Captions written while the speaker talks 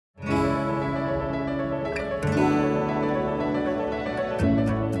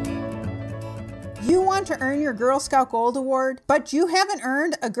want to earn your Girl Scout Gold Award, but you haven't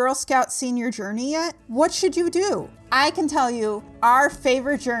earned a Girl Scout Senior Journey yet? What should you do? I can tell you, our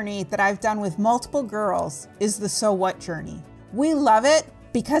favorite journey that I've done with multiple girls is the So What journey. We love it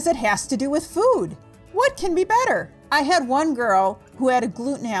because it has to do with food. What can be better? I had one girl who had a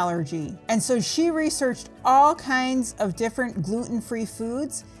gluten allergy, and so she researched all kinds of different gluten-free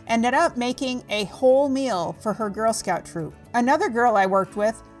foods, ended up making a whole meal for her Girl Scout troop. Another girl I worked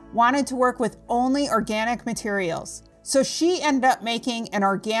with wanted to work with only organic materials, so she ended up making an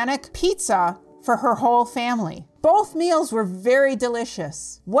organic pizza for her whole family. Both meals were very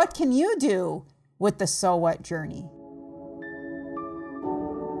delicious. What can you do with the So What journey?